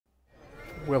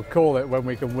We'll call it when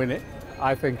we can win it.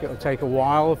 I think it'll take a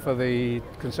while for the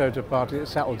Conservative Party to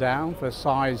settle down, for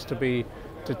sides to be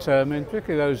determined,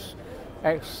 particularly those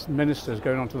ex-ministers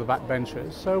going onto the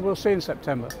backbenches. So we'll see in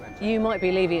September. You might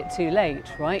be leaving it too late,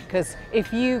 right? Because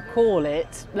if you call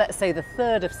it, let's say the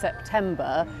 3rd of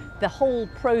September, the whole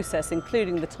process,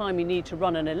 including the time you need to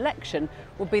run an election,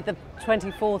 will be the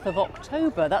 24th of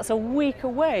October. That's a week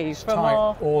away from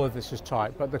our... All of this is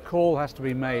tight, but the call has to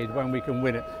be made when we can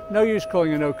win it. No use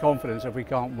calling a no confidence if we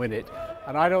can't win it.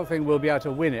 And I don't think we'll be able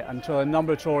to win it until a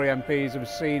number of Tory MPs have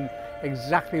seen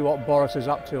exactly what Boris is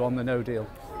up to on the no deal.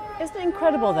 Isn't it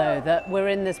incredible, though, that we're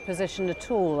in this position at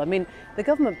all? I mean, the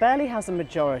government barely has a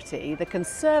majority. The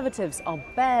Conservatives are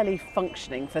barely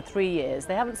functioning for 3 years.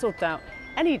 They haven't sorted out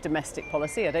any domestic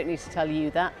policy. I don't need to tell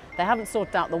you that. They haven't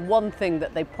sorted out the one thing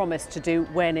that they promised to do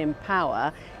when in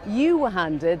power. You were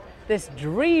handed this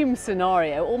dream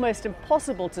scenario, almost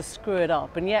impossible to screw it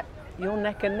up, and yet you're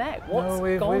neck and neck. What's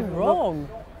gone wrong?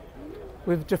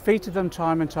 We've defeated them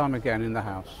time and time again in the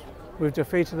House. We've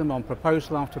defeated them on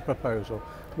proposal after proposal.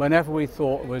 Whenever we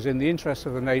thought it was in the interest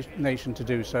of the nation to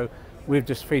do so, we've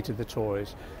defeated the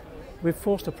Tories. We've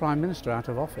forced a Prime Minister out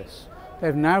of office.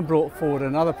 They've now brought forward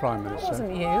another Prime Minister. That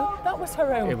wasn't you, that was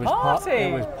her own party.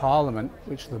 It was Parliament,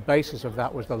 which the basis of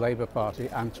that was the Labour Party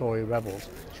and Tory rebels.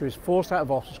 She was forced out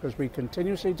of office because we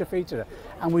continuously defeated her.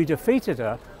 And we defeated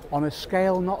her on a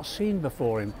scale not seen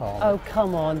before in Parliament. Oh,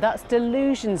 come on, that's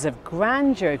delusions of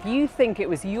grandeur. If you think it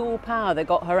was your power that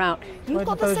got her out, you've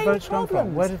got the same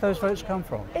problems. Where did those votes come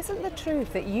from? Isn't the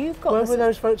truth that you've got... Where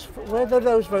did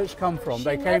those votes come from?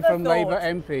 They came from Labour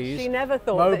MPs. She never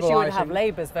thought that she would have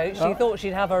Labour's votes. She thought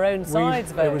she'd have her own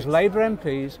side's votes. It was Labour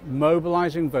MPs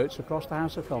mobilising votes across the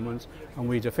House of Commons, and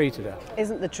we defeated her.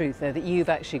 Isn't the truth, though, that you've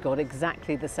actually got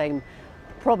exactly the same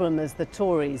problem as the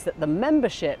Tories, that the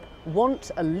membership want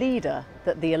a leader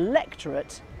that the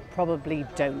electorate probably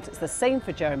don't? It's the same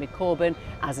for Jeremy Corbyn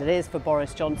as it is for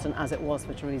Boris Johnson, as it was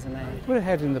for Theresa May. We're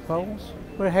ahead in the polls.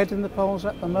 We're ahead in the polls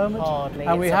at the moment. Hardly.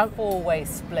 And it's a four-way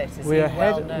split, as you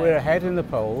well know. We're ahead in the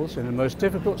polls in the most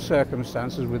difficult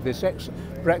circumstances with this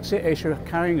Brexit issue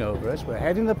carrying over us. We're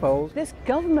ahead in the polls. This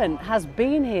government has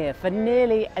been here for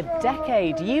nearly a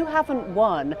decade. You haven't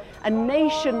won a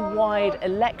nationwide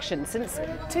election since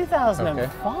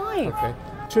 2005. Okay.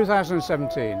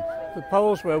 2017. The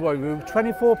polls were, we were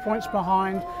 24 points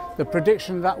behind the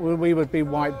prediction that we would be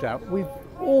wiped out. We've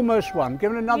almost won.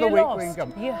 Given another week, we can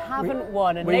come. You haven't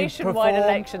won a nationwide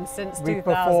election since 2005. We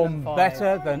performed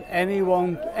better than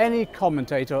any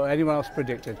commentator or anyone else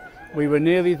predicted. We were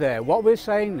nearly there. What we're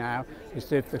saying now is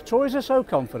that if the Tories are so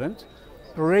confident,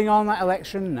 bring on that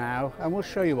election now and we'll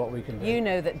show you what we can do. You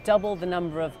know that double the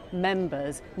number of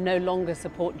members no longer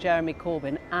support Jeremy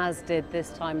Corbyn, as did this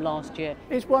time last year.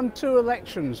 He's won 2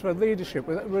 elections for leadership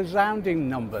with resounding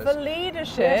numbers. For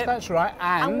leadership? Yes, that's right.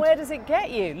 And where does it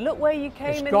get you? Look where you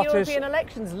came in the European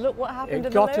elections. Look what happened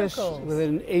in the locals. It got us within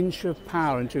an inch of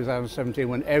power in 2017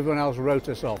 when everyone else wrote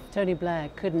us off. Tony Blair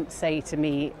couldn't say to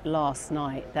me last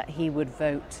night that he would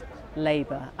vote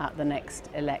Labour at the next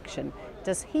election.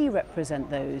 Does he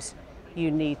represent those you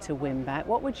need to win back?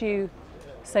 What would you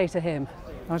say to him?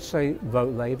 I'd say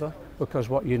vote Labour, because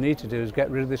what you need to do is get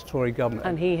rid of this Tory government.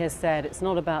 And he has said it's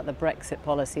not about the Brexit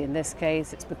policy in this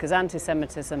case, it's because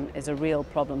anti-Semitism is a real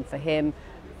problem for him,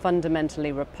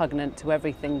 fundamentally repugnant to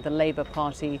everything the Labour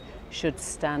Party should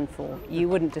stand for. You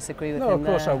wouldn't disagree with him there? No, of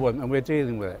course I wouldn't, and we're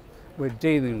dealing with it. We're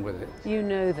dealing with it. You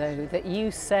know, though, that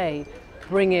you say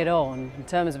bring it on in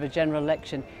terms of a general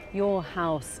election. Your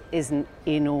house isn't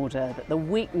in order, that the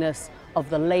weakness of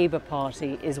the Labour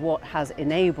Party is what has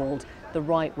enabled the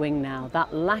right wing now.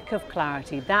 That lack of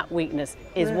clarity, that weakness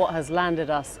is what has landed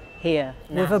us here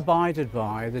now. We've abided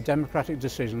by the democratic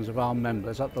decisions of our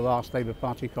members at the last Labour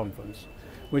Party conference,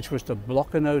 which was to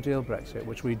block a no-deal Brexit,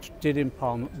 which we did in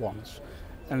Parliament once,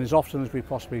 and as often as we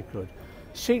possibly could.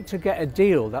 Seek to get a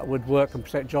deal that would work and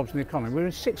protect jobs in the economy. We're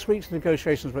in 6 weeks of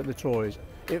negotiations with the Tories.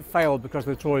 It failed because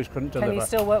the Tories couldn't deliver. Can you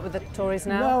still work with the Tories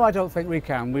now? No, I don't think we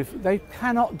can. They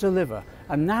cannot deliver.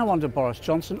 And now under Boris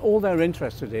Johnson, all they're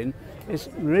interested in is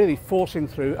really forcing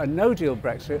through a no-deal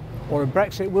Brexit, or a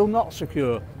Brexit will not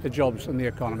secure the jobs and the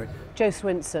economy. Jo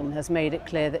Swinson has made it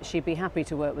clear that she'd be happy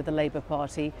to work with the Labour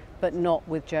Party, but not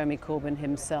with Jeremy Corbyn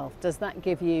himself. Does that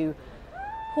give you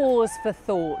pause for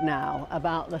thought now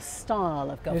about the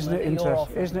style of government that you're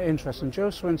offering? Isn't it interesting? Jo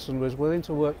Swinson was willing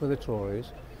to work with the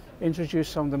Tories, introduce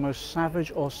some of the most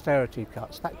savage austerity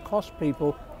cuts that cost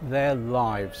people their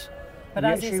lives. But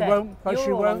as you said,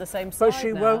 you're all on the same side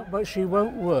But she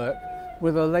won't work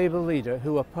with a Labour leader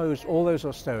who opposed all those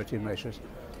austerity measures.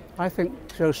 I think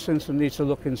Jo Swinson needs to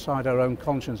look inside her own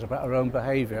conscience about her own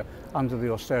behaviour under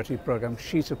the austerity programme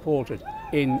she supported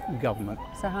in government.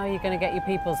 So how are you going to get your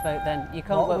people's vote then? You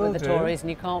can't work with the Tories and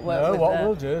you can't work with the what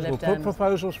we'll do is Lib we'll Dems. put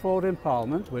proposals forward in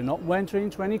Parliament. We're not entering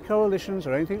into any coalitions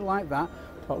or anything like that,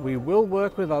 but we will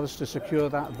work with others to secure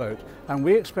that vote. And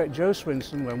we expect Jo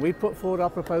Swinson, when we put forward our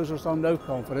proposals on no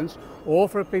confidence or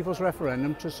for a people's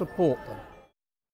referendum, to support them.